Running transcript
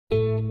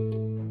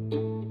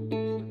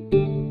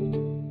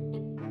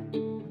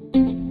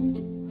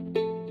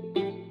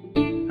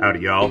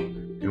Howdy, y'all,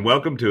 and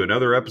welcome to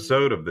another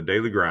episode of The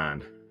Daily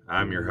Grind.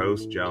 I'm your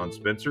host, John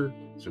Spencer,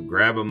 so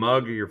grab a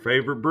mug of your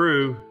favorite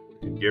brew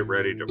and get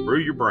ready to brew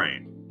your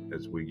brain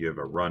as we give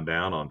a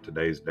rundown on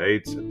today's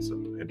dates and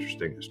some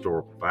interesting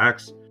historical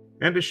facts,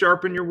 and to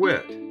sharpen your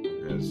wit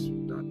as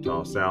I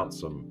toss out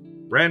some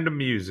random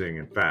musing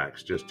and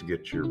facts just to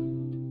get your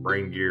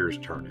brain gears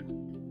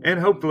turning, and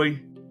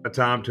hopefully a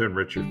time to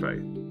enrich your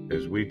faith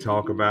as we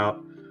talk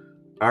about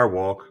our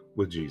walk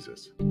with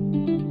Jesus.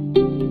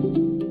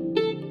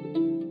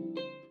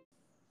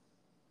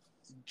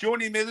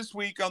 Joining me this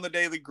week on the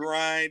Daily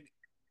Grind,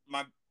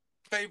 my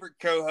favorite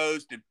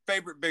co-host and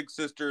favorite big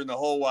sister in the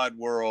whole wide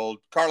world,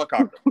 Carla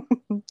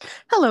Cochran.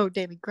 Hello,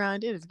 Daily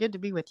Grind. It is good to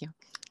be with you.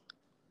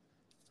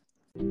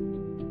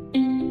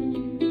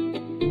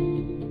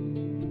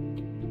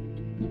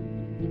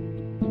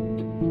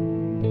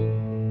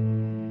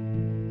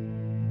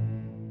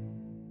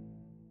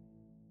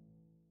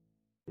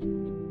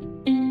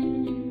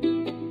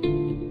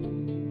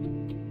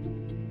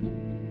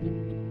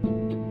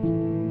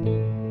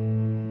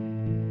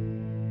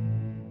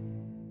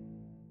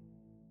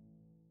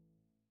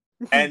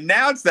 And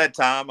now it's that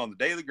time on the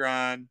Daily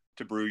Grind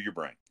to brew your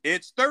brain.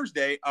 It's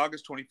Thursday,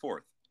 August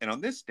 24th. And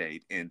on this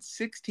date in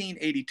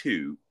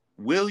 1682,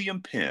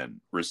 William Penn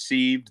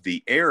received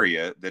the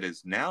area that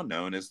is now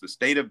known as the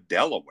state of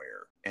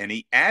Delaware, and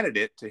he added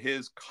it to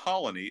his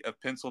colony of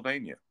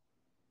Pennsylvania.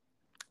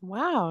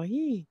 Wow,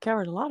 he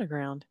covered a lot of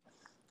ground.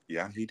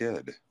 Yeah, he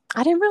did.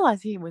 I didn't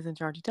realize he was in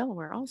charge of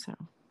Delaware also.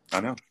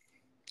 I know.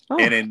 Oh.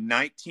 And in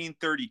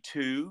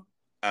 1932,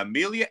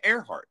 Amelia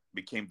Earhart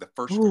became the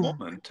first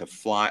woman to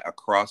fly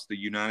across the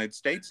United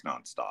States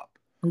nonstop.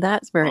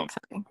 That's very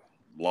exciting.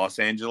 Los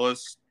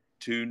Angeles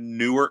to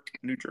Newark,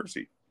 New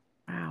Jersey.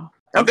 Wow.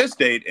 On this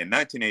date in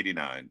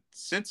 1989,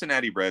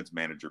 Cincinnati Reds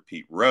manager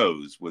Pete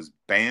Rose was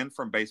banned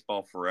from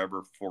baseball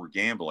forever for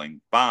gambling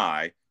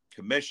by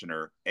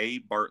Commissioner A.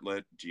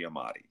 Bartlett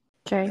Giamatti.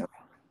 Okay. Yep.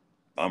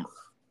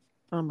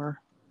 Bummer.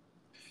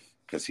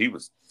 Because he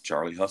was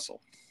Charlie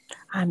Hustle.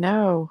 I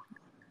know.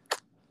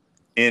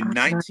 In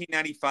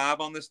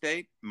 1995, on this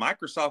date,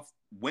 Microsoft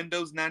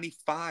Windows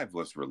 95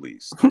 was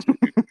released to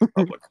the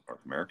public of North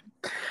America.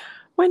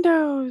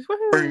 Windows.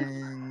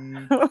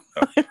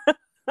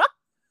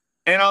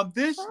 And on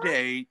this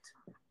date,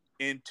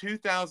 in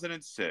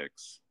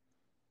 2006,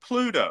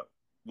 Pluto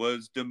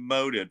was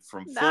demoted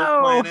from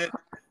full planet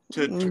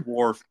to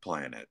dwarf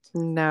planet.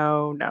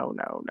 No.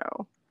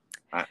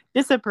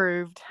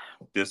 Disapproved.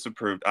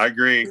 I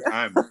agree.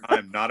 I'm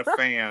not a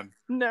fan.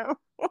 No.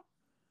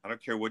 I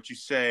don't care what you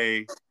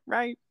say.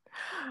 Right.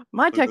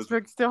 My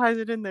textbook still has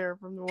it in there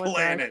from the one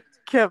planet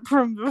I kept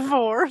from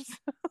before.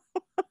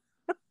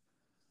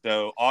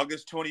 So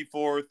August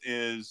 24th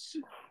is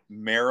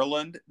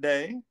Maryland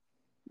Day.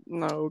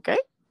 Okay.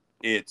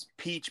 It's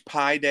Peach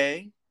Pie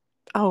Day.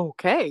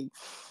 Okay.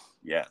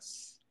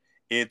 Yes.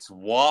 It's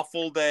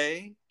Waffle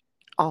Day.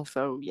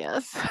 Also,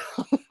 yes.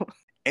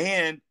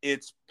 And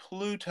it's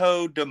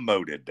Pluto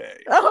Demoted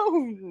Day.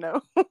 Oh,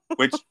 no.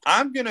 Which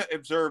I'm going to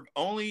observe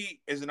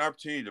only as an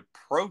opportunity to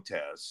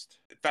protest.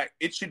 In fact,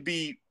 it should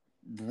be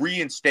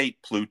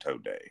reinstate Pluto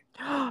Day.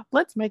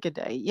 Let's make a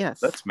day,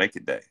 yes. Let's make a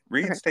day.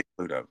 Reinstate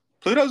Pluto.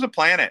 Pluto's a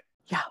planet.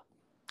 Yeah.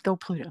 Go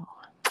Pluto.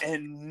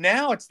 And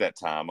now it's that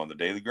time on the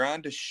Daily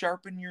Grind to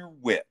sharpen your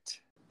wit.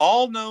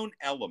 All known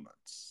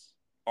elements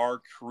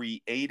are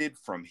created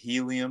from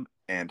helium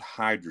and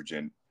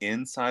hydrogen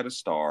inside a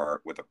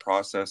star with a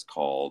process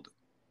called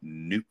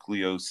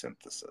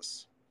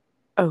nucleosynthesis.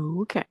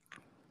 Okay.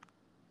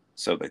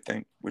 So they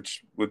think,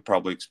 which would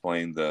probably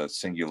explain the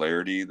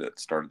singularity that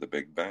started the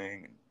Big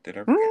Bang and did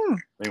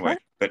everything. Anyway,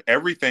 but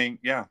everything,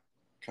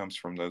 comes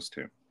from those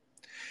two.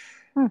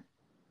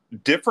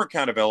 Different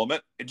kind of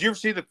element. Did you ever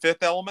see The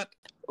Fifth Element?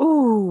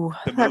 Ooh,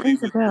 the movie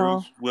with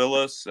Bruce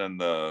Willis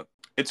and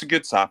it's a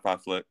good sci-fi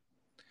flick.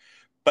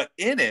 But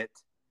in it,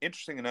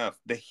 interesting enough,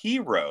 the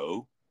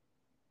hero,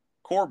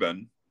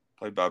 Corbin,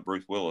 played by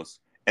Bruce Willis,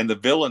 and the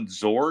villain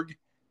Zorg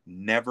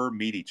never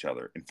meet each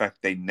other. In fact,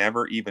 they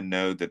never even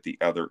know that the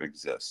other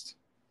exists.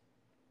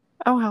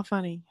 Oh, how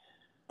funny.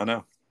 I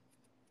know.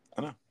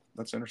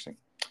 That's interesting.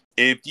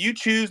 If you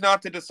choose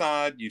not to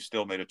decide, you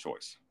still made a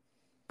choice.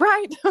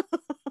 Right.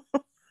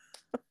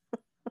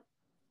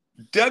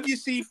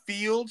 W.C.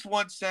 Fields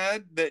once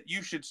said that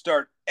you should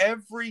start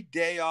every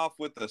day off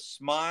with a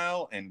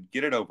smile and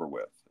get it over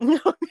with.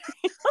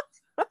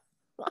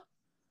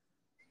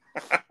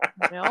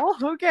 Well,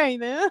 okay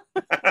then.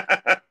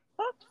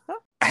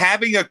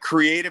 Having a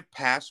creative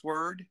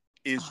password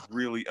is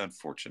really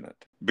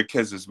unfortunate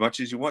because as much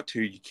as you want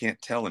to, you can't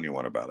tell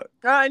anyone about it.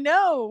 I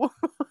know.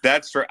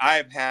 That's true. I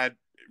have had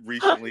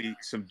recently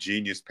some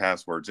genius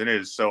passwords, and it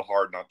is so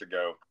hard not to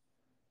go,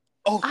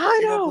 oh, I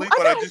know. Believe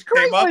what I just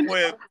came up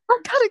with. I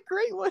got a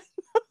great one.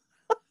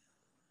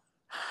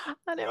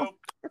 I know. Nope.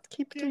 Just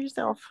keep it to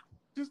yourself.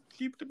 Just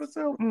keep it to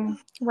myself.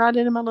 Write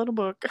it in my little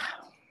book.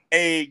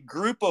 A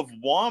group of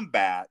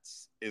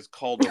wombats is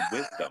called a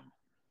wisdom.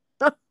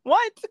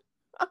 What?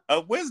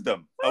 A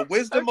wisdom. A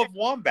wisdom of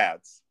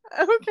wombats.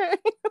 Okay.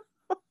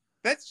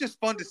 That's just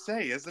fun to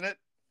say, isn't it?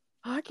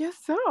 I guess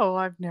so.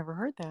 I've never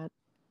heard that.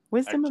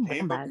 Wisdom of I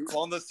came wombats.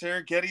 on the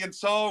Serengeti and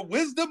saw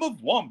wisdom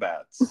of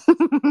wombats.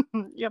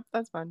 Yep,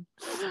 that's fun.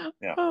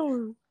 Yeah.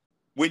 Oh.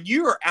 When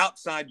you are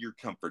outside your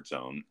comfort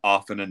zone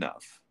often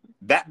enough,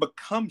 that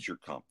becomes your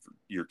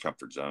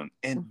comfort zone,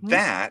 and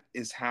that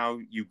is how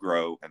you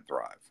grow and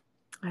thrive.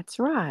 That's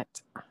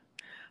right.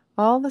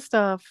 All the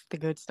stuff, the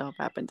good stuff,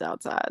 happens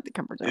outside the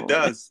comfort zone. It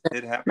does.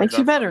 It happens. Makes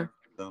you better.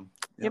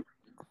 Yep.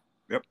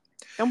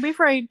 Don't be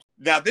afraid.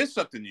 Now, this is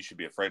something you should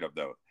be afraid of,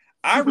 though.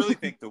 I really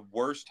think the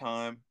worst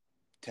time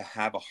to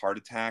have a heart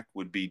attack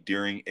would be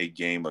during a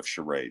game of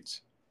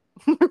charades.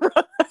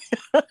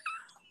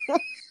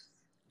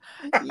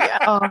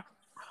 Yeah.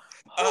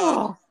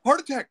 Heart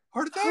attack.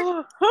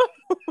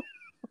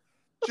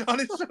 John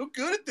is so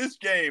good at this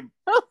game.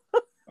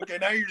 Okay,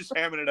 now you're just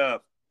hamming it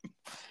up.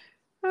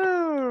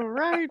 Oh,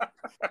 right.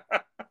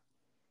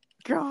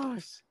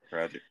 Gosh.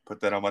 Tragic. Put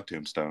that on my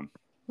tombstone.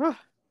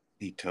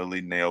 He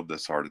totally nailed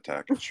this heart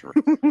attack in charades.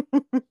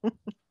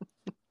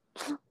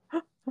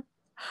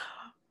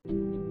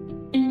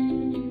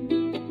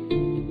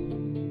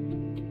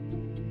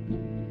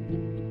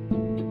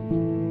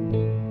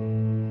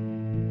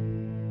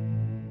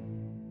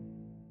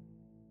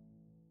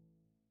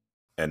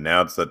 And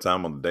now it's that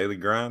time on the Daily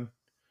Grind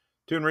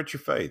to enrich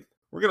your faith.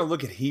 We're going to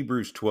look at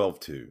Hebrews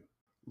 12:2,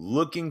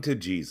 looking to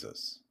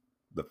Jesus,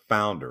 the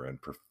founder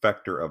and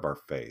perfecter of our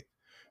faith,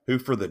 who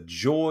for the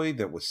joy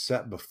that was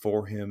set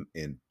before him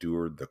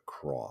endured the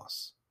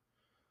cross,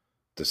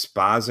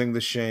 despising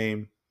the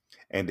shame,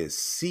 and is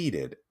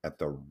seated at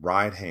the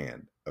right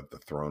hand of the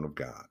throne of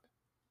God.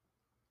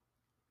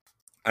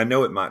 I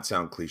know it might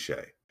sound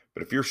cliche,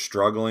 but if you're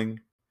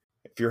struggling,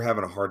 if you're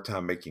having a hard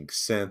time making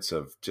sense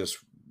of just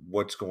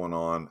what's going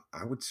on,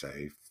 I would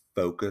say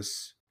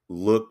focus,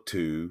 look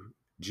to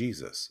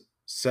Jesus.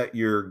 Set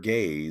your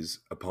gaze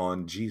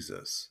upon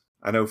Jesus.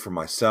 I know for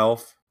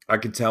myself, I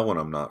can tell when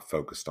I'm not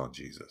focused on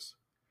Jesus.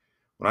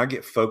 When I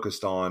get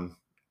focused on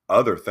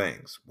other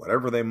things,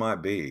 whatever they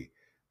might be,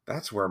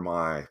 that's where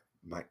my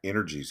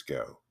energies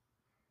go.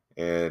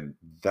 And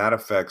that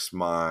affects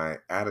my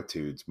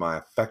attitudes, my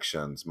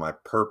affections, my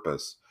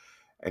purpose.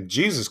 And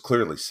Jesus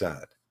clearly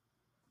said,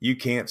 you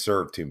can't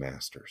serve two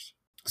masters.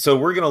 So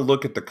we're going to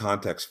look at the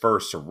context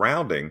first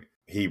surrounding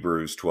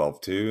Hebrews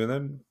 12:2 and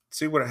then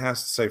see what it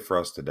has to say for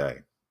us today.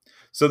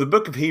 So the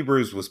book of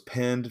Hebrews was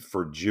penned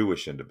for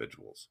Jewish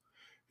individuals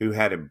who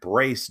had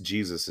embraced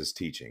Jesus'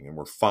 teaching and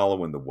were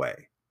following the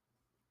way.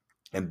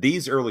 And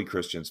these early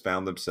Christians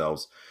found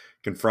themselves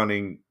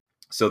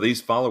so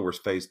these followers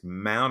faced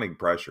mounting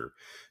pressure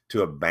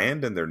to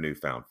abandon their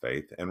newfound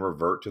faith and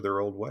revert to their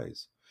old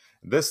ways.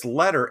 This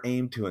letter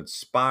aimed to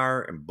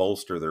inspire and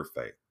bolster their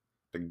faith,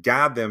 to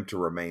guide them to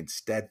remain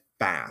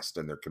steadfast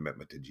in their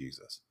commitment to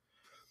Jesus.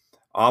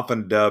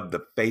 Often dubbed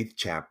the faith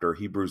chapter,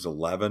 Hebrews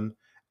 11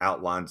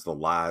 outlines the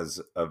lives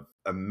of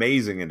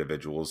amazing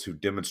individuals who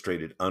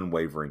demonstrated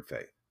unwavering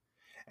faith.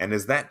 And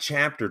as that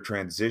chapter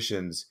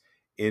transitions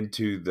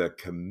into the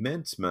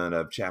commencement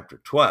of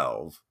chapter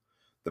 12,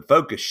 the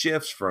focus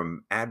shifts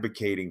from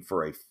advocating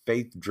for a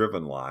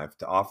faith-driven life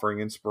to offering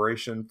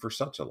inspiration for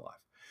such a life.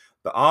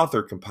 The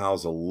author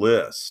compiles a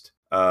list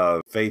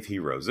of faith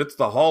heroes. It's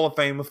the Hall of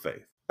Fame of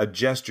Faith, a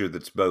gesture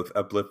that's both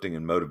uplifting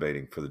and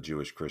motivating for the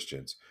Jewish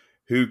Christians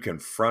who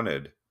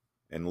confronted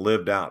and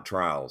lived out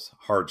trials,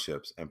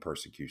 hardships, and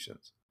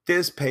persecutions.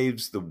 This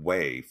paves the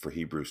way for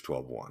Hebrews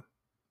 12:1,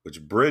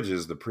 which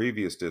bridges the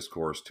previous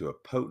discourse to a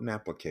potent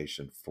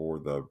application for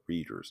the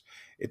readers.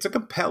 It's a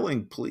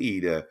compelling plea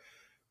to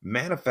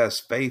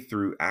manifest faith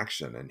through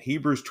action, and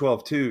Hebrews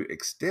 12:2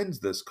 extends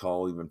this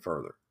call even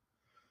further.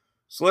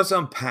 So let's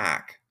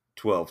unpack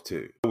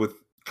 12:2. With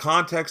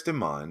context in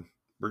mind,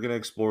 we're going to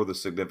explore the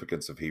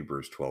significance of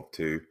Hebrews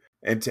 12:2.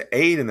 And to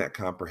aid in that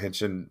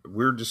comprehension,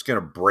 we're just going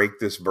to break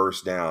this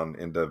verse down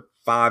into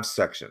 5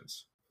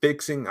 sections,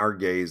 fixing our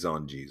gaze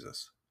on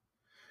Jesus.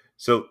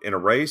 So in a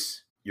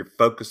race, your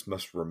focus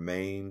must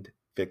remain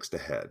fixed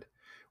ahead.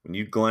 When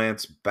you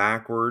glance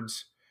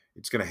backwards,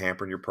 it's going to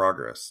hamper your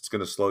progress. It's going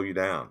to slow you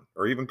down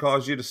or even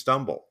cause you to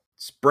stumble.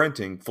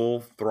 Sprinting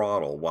full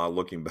throttle while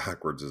looking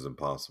backwards is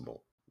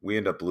impossible. We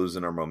end up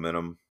losing our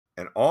momentum,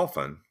 and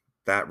often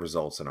that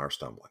results in our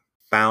stumbling.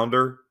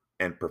 Founder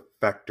and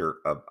perfecter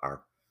of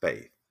our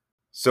faith.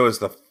 So as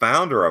the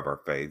founder of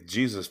our faith,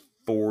 Jesus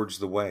forged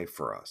the way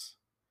for us.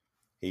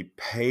 He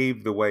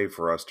paved the way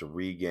for us to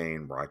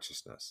regain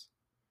righteousness.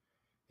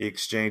 He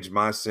exchanged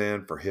my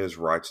sin for his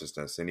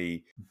righteousness, and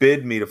he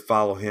bid me to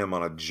follow him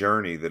on a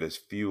journey that is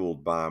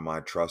fueled by my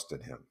trust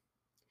in him.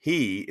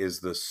 He is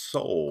the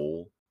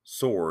sole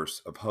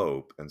source of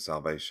hope and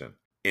salvation.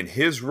 In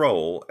his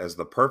role as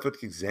the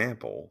perfect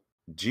example,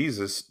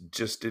 Jesus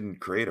just didn't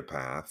create a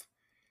path.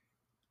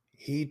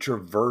 He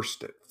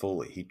traversed it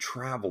fully. He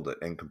traveled it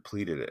and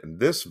completed it. And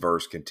this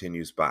verse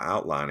continues by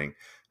outlining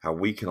how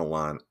we can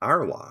align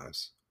our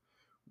lives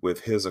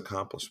with his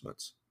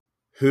accomplishments.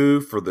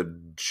 Who, for the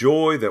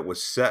joy that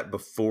was set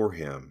before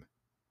him,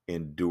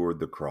 endured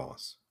the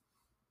cross.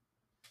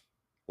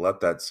 Let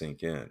that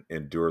sink in.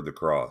 Endured the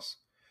cross.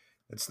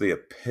 It's the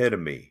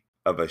epitome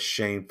of a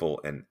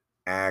shameful and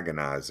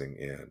agonizing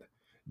end.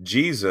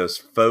 Jesus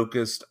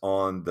focused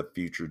on the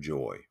future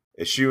joy,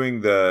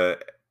 eschewing the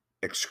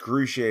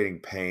excruciating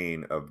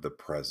pain of the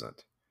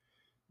present.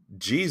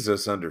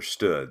 Jesus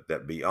understood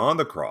that beyond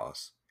the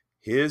cross,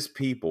 his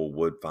people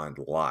would find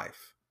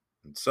life.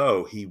 And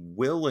so he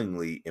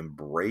willingly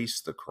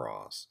embraced the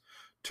cross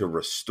to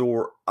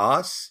restore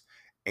us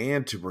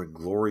and to bring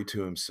glory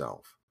to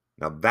himself.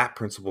 Now, that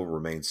principle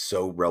remains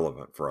so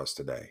relevant for us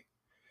today.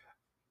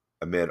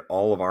 Amid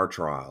all of our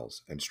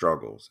trials and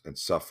struggles and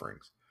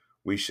sufferings,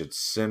 we should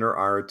center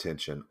our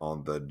attention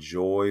on the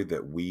joy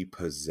that we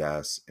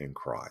possess in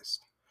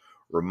Christ,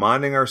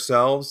 reminding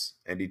ourselves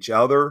and each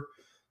other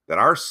that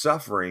our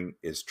suffering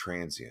is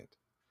transient.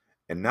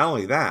 And not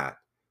only that,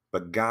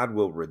 but God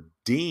will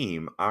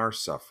redeem our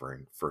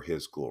suffering for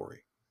his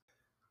glory.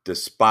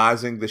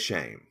 Despising the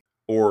shame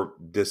or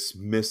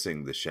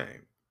dismissing the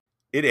shame,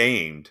 it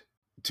aimed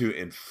to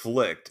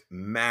inflict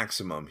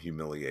maximum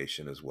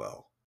humiliation as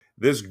well.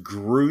 This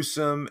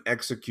gruesome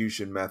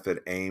execution method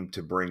aimed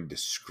to bring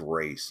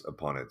disgrace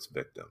upon its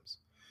victims.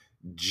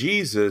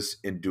 Jesus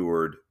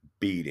endured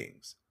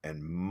beatings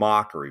and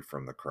mockery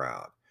from the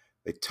crowd.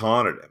 They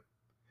taunted him,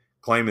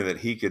 claiming that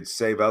he could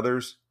save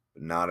others,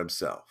 but not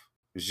himself.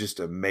 It was just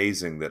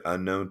amazing that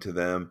unknown to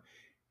them,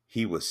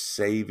 he was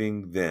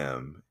saving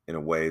them in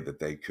a way that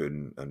they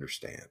couldn't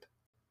understand.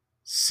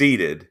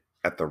 Seated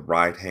at the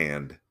right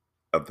hand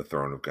of the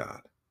throne of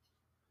God.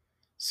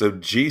 So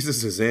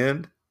Jesus'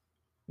 end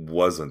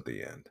wasn't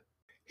the end.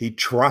 He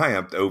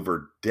triumphed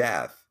over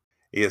death.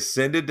 He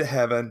ascended to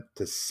heaven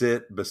to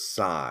sit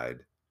beside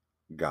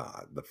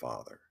God the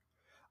Father.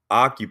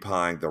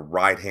 Occupying the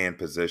right-hand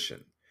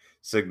position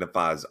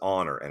signifies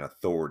honor and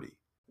authority.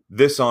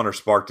 This honor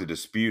sparked a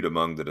dispute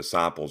among the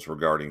disciples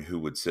regarding who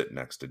would sit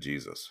next to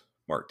Jesus,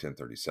 Mark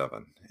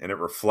 10:37, and it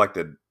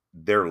reflected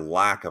their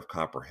lack of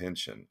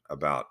comprehension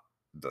about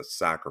the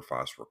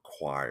sacrifice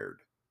required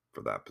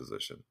for that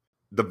position.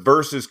 The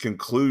verse's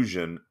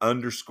conclusion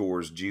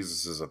underscores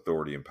Jesus'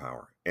 authority and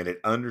power, and it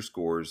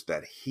underscores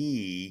that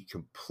he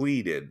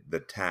completed the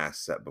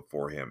task set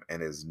before him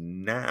and is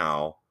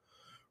now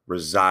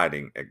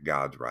residing at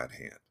God's right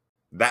hand.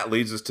 That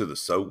leads us to the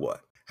so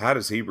what. How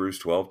does Hebrews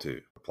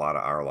 12:2 apply to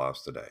our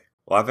lives today?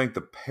 Well, I think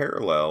the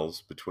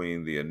parallels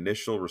between the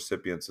initial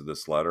recipients of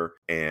this letter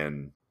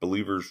and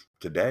believers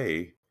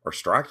today are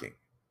striking.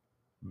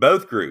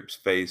 Both groups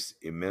face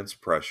immense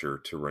pressure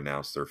to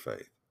renounce their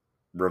faith,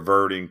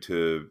 reverting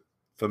to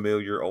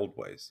familiar old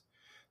ways.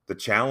 The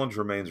challenge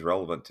remains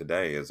relevant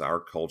today as our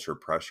culture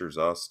pressures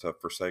us to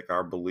forsake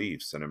our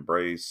beliefs and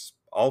embrace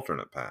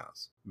alternate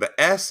paths. The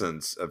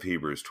essence of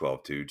Hebrews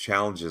 12:2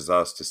 challenges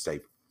us to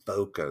stay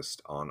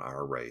focused on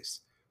our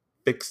race,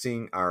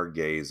 fixing our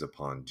gaze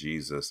upon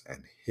Jesus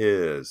and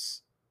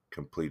his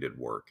completed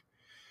work.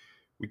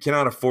 We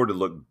cannot afford to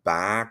look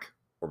back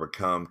or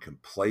become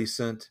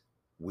complacent.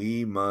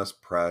 We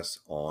must press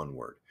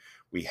onward.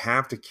 We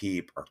have to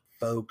keep our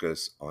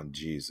focus on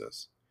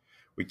Jesus.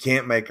 We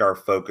can't make our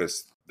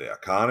focus the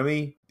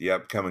economy, the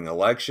upcoming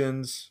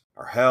elections,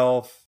 our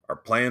health, our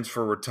plans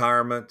for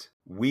retirement.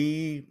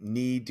 We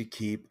need to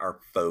keep our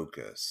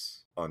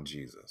focus on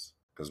Jesus,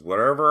 because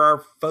whatever our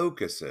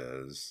focus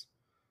is,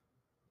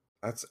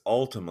 that's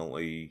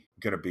ultimately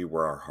going to be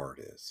where our heart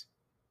is.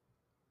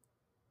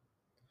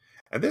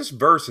 And this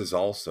verse is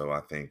also,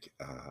 I think,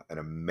 an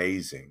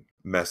amazing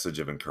message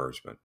of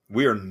encouragement.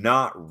 We are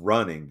not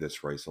running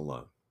this race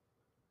alone.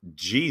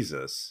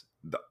 Jesus,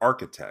 the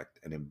architect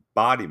and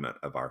embodiment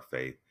of our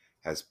faith,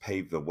 has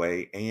paved the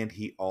way, and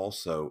he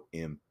also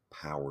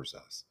empowers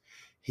us.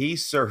 He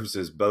serves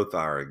as both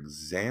our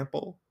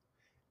example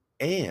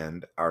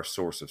and our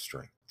source of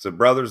strength. So,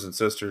 brothers and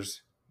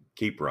sisters,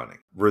 keep running.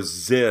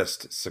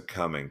 Resist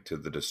succumbing to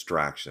the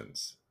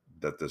distractions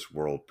that this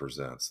world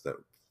presents that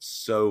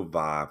so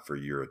vie for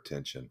your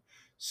attention,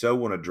 so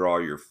want to draw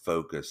your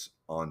focus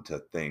onto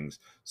things,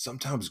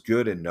 sometimes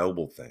good and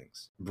noble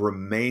things.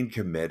 Remain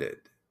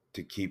committed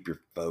to keep your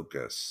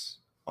focus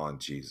on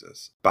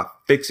Jesus. By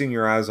fixing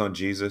your eyes on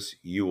Jesus,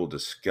 you will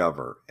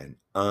discover an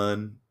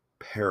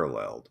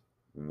unparalleled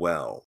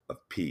well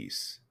of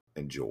peace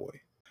and joy.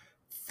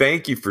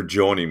 Thank you for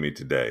joining me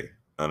today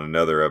on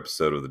another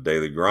episode of The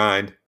Daily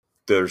Grind.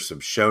 There's some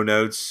show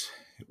notes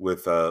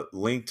with a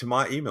link to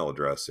my email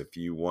address if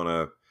you want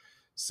to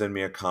send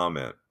me a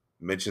comment,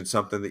 mention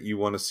something that you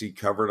want to see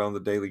covered on The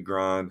Daily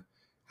Grind,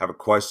 have a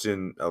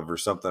question over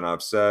something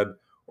I've said,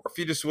 or if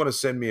you just want to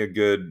send me a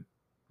good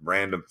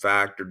random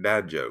fact or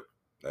dad joke,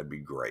 that'd be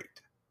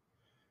great.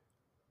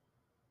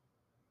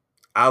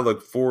 I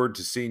look forward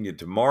to seeing you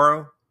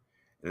tomorrow.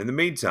 And in the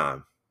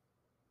meantime,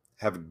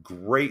 have a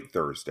great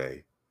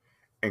Thursday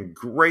and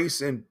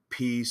grace and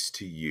peace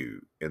to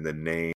you in the name